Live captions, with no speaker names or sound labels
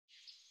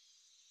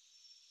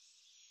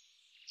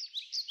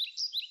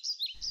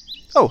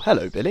Oh,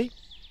 hello, Billy.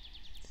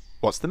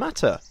 What's the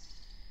matter?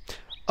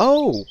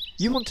 Oh,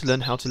 you want to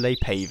learn how to lay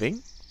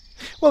paving?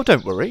 Well,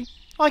 don't worry,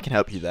 I can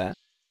help you there.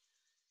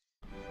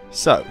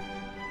 So,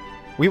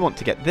 we want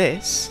to get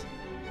this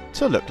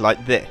to look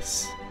like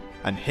this,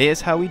 and here's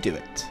how we do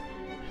it.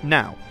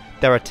 Now,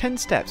 there are 10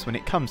 steps when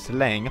it comes to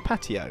laying a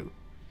patio.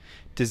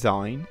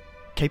 Design,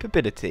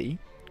 capability,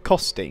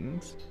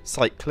 costings,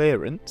 site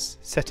clearance,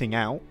 setting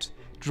out,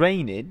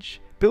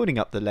 drainage, building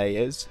up the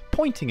layers,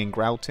 pointing and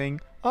grouting,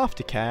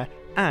 aftercare,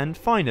 and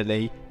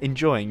finally,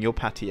 enjoying your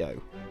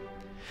patio.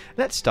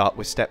 Let's start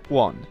with step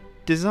 1,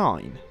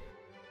 design.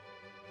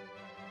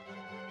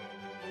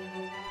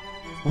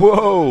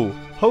 Whoa!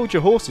 Hold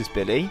your horses,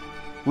 Billy.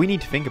 We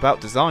need to think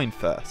about design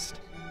first.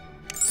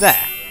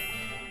 There!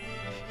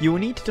 You will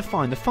need to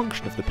define the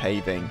function of the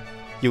paving.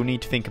 You'll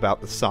need to think about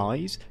the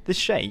size, the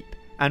shape,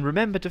 and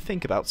remember to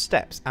think about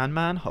steps and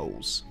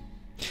manholes.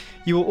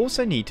 You will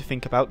also need to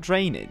think about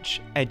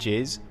drainage,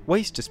 edges,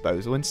 waste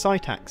disposal and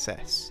site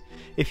access.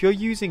 If you're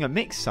using a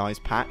mixed size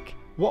pack,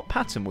 what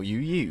pattern will you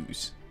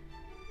use?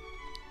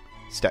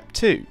 Step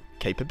 2.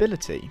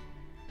 Capability.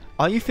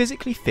 Are you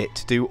physically fit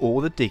to do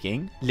all the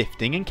digging,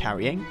 lifting and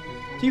carrying?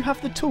 Do you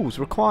have the tools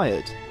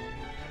required?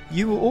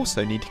 You will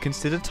also need to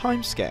consider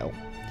timescale.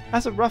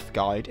 As a rough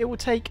guide, it will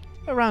take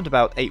around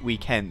about 8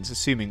 weekends,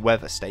 assuming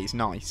weather stays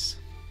nice.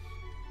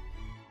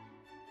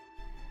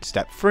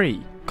 Step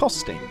 3.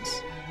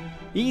 Costings.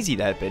 Easy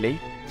there, Billy.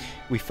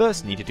 We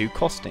first need to do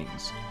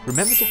costings.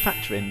 Remember to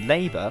factor in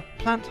labour,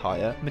 plant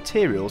hire,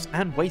 materials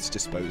and waste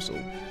disposal.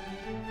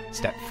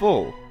 Step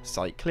 4.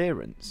 Site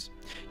clearance.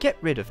 Get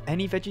rid of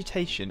any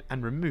vegetation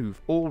and remove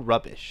all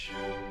rubbish.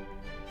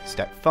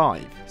 Step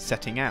 5.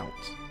 Setting out.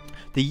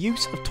 The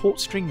use of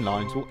taut string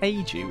lines will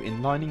aid you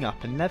in lining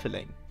up and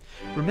levelling.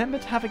 Remember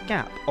to have a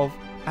gap of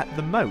at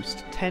the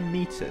most 10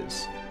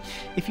 metres.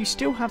 If you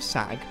still have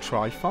sag,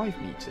 try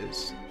 5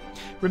 metres.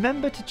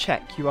 Remember to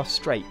check you are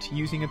straight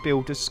using a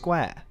builder's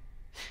square.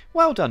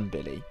 Well done,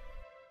 Billy.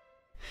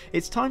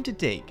 It's time to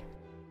dig.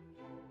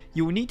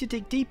 You will need to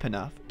dig deep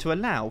enough to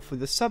allow for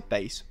the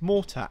subbase,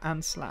 mortar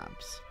and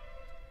slabs.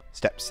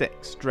 Step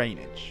 6.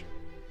 Drainage.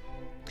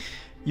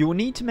 You will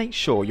need to make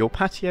sure your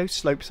patio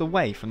slopes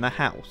away from the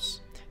house.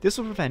 This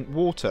will prevent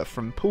water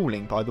from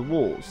pooling by the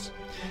walls.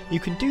 You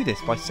can do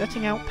this by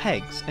setting out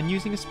pegs and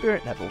using a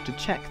spirit level to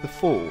check the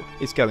fall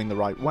is going the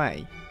right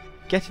way.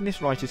 Getting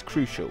this right is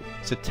crucial,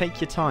 so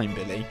take your time,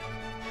 Billy.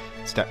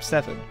 Step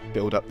 7.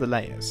 Build up the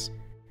layers.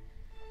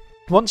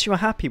 Once you are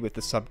happy with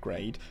the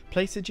subgrade,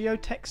 place a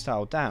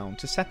geotextile down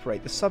to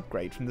separate the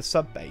subgrade from the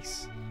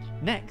subbase.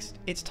 Next,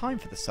 it's time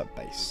for the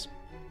subbase.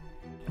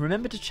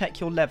 Remember to check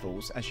your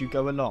levels as you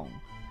go along.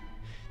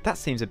 That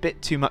seems a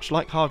bit too much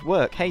like hard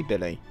work, hey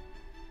Billy?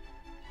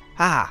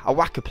 Ah, a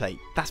whacker plate,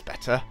 that's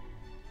better.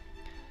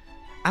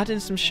 Add in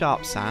some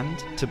sharp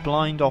sand to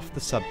blind off the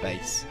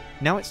subbase.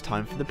 Now it's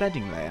time for the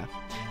bedding layer.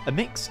 A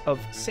mix of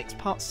 6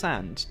 parts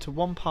sand to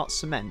 1 part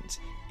cement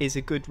is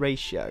a good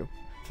ratio.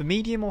 For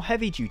medium or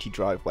heavy duty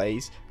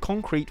driveways,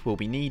 concrete will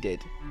be needed.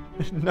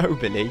 No,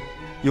 Billy,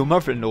 your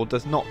mother-in-law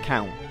does not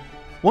count.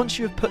 Once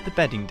you have put the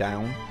bedding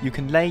down, you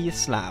can lay your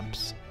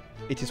slabs.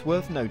 It is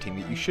worth noting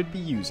that you should be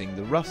using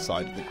the rough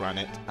side of the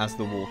granite as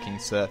the walking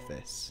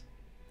surface.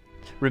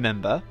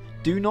 Remember,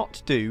 do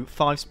not do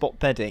 5-spot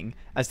bedding,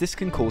 as this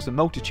can cause a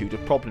multitude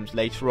of problems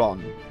later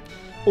on.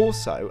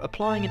 Also,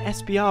 applying an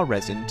SBR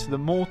resin to the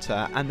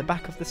mortar and the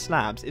back of the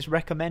slabs is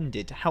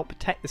recommended to help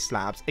protect the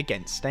slabs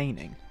against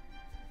staining.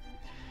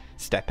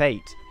 Step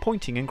 8.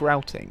 Pointing and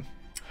grouting.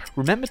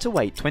 Remember to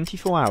wait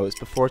 24 hours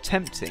before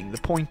attempting the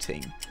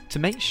pointing to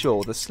make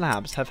sure the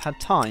slabs have had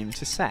time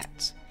to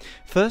set.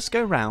 First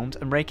go round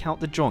and rake out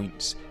the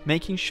joints,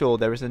 making sure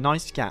there is a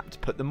nice gap to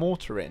put the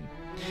mortar in.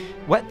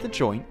 Wet the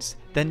joints,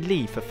 then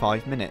leave for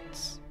 5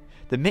 minutes.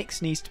 The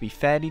mix needs to be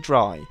fairly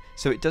dry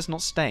so it does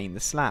not stain the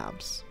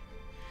slabs.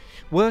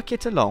 Work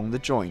it along the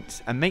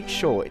joints and make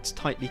sure it's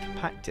tightly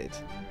compacted.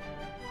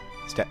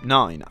 Step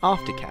 9.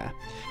 Aftercare.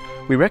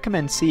 We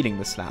recommend sealing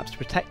the slabs to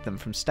protect them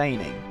from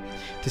staining.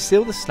 To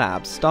seal the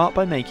slabs, start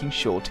by making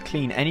sure to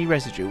clean any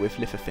residue with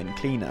Lithofin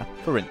cleaner,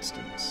 for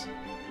instance.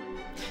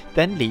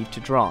 Then leave to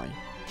dry.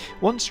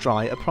 Once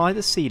dry, apply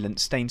the sealant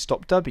Stain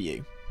Stop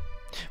W.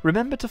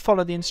 Remember to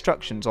follow the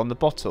instructions on the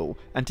bottle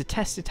and to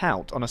test it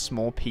out on a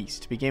small piece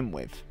to begin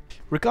with.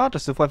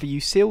 Regardless of whether you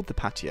sealed the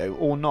patio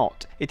or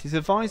not, it is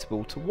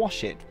advisable to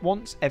wash it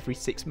once every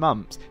 6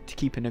 months to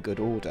keep in a good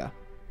order.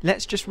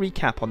 Let's just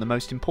recap on the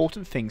most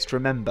important things to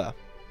remember.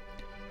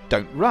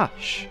 Don't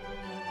rush.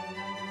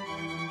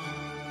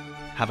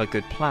 Have a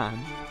good plan.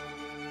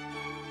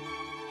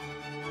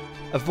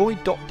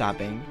 Avoid dot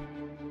dabbing.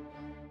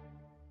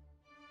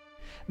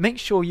 Make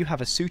sure you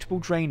have a suitable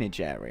drainage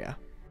area.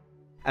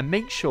 And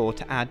make sure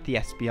to add the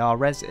SBR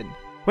resin.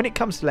 When it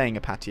comes to laying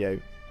a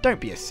patio, don't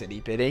be a silly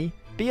Billy.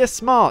 Be a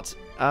smart,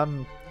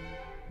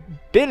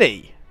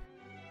 Billy!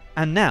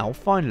 And now,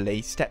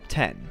 finally, step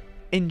 10.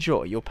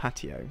 Enjoy your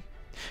patio.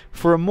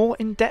 For a more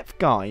in-depth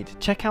guide,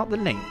 check out the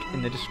link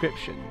in the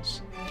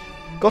descriptions.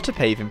 Got a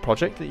paving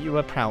project that you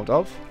are proud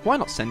of? Why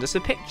not send us a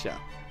picture?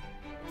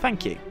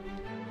 Thank you.